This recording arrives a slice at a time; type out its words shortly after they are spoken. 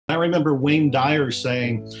remember Wayne Dyer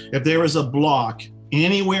saying, if there is a block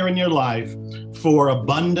anywhere in your life for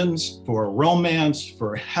abundance, for romance,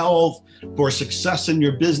 for health, for success in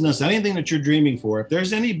your business, anything that you're dreaming for, if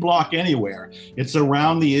there's any block anywhere, it's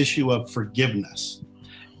around the issue of forgiveness.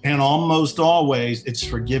 And almost always it's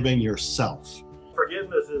forgiving yourself.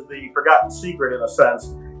 Forgiveness is the forgotten secret in a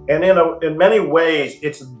sense. And in many ways,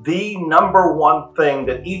 it's the number one thing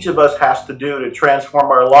that each of us has to do to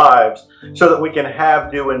transform our lives so that we can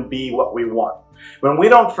have, do, and be what we want. When we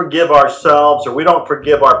don't forgive ourselves or we don't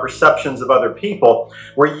forgive our perceptions of other people,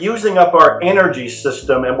 we're using up our energy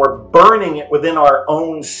system and we're burning it within our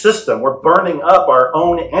own system. We're burning up our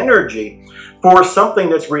own energy for something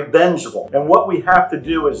that's revengeful. And what we have to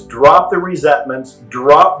do is drop the resentments,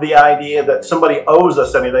 drop the idea that somebody owes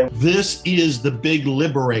us anything. This is the big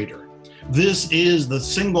liberator. This is the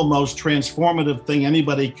single most transformative thing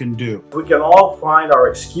anybody can do. We can all find our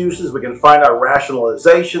excuses, we can find our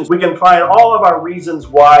rationalizations, we can find all of our reasons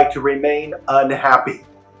why to remain unhappy.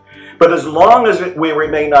 But as long as we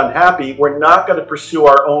remain unhappy, we're not going to pursue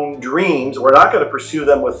our own dreams. We're not going to pursue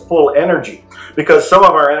them with full energy because some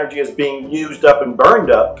of our energy is being used up and burned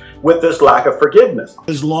up with this lack of forgiveness.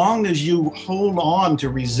 As long as you hold on to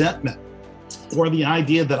resentment or the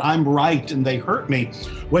idea that I'm right and they hurt me,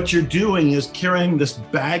 what you're doing is carrying this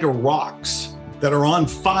bag of rocks that are on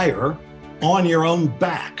fire on your own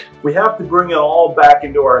back. We have to bring it all back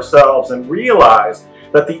into ourselves and realize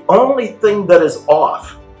that the only thing that is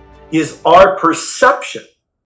off is our perception